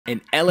An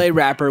LA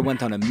rapper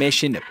went on a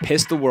mission to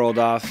piss the world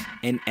off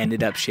and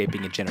ended up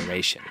shaping a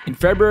generation. In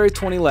February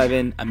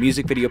 2011, a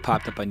music video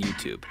popped up on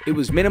YouTube. It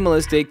was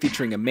minimalistic,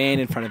 featuring a man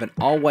in front of an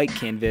all-white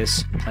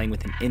canvas playing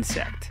with an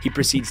insect. He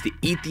proceeds to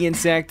eat the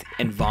insect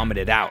and vomit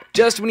it out.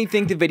 Just when you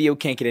think the video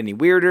can't get any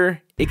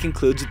weirder, it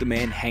concludes with the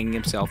man hanging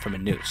himself from a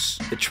noose.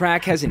 The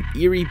track has an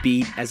eerie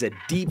beat as a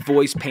deep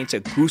voice paints a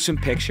gruesome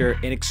picture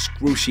in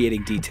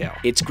excruciating detail.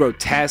 It's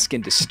grotesque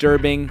and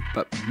disturbing,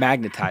 but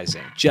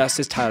magnetizing, just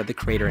as Tyler the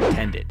Creator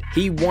intended.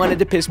 He wanted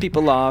to piss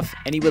people off,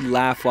 and he would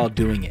laugh while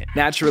doing it.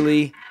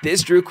 Naturally,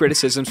 this drew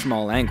criticisms from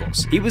all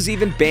angles. He was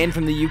even banned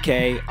from the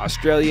UK,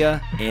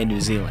 Australia, and New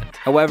Zealand.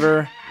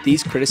 However,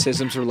 these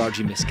criticisms are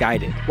largely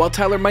misguided. While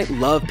Tyler might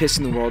love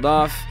pissing the world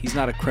off, he's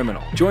not a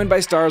criminal. Joined by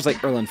stars like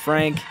Erlen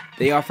Frank,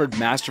 they offered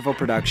masterful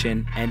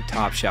production and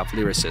top-shelf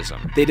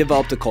lyricism. They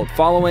developed a cult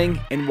following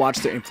and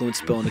watched their influence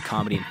spill into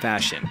comedy and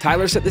fashion.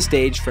 Tyler set the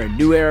stage for a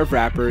new era of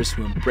rappers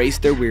who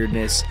embraced their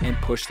weirdness and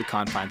pushed the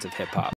confines of hip-hop.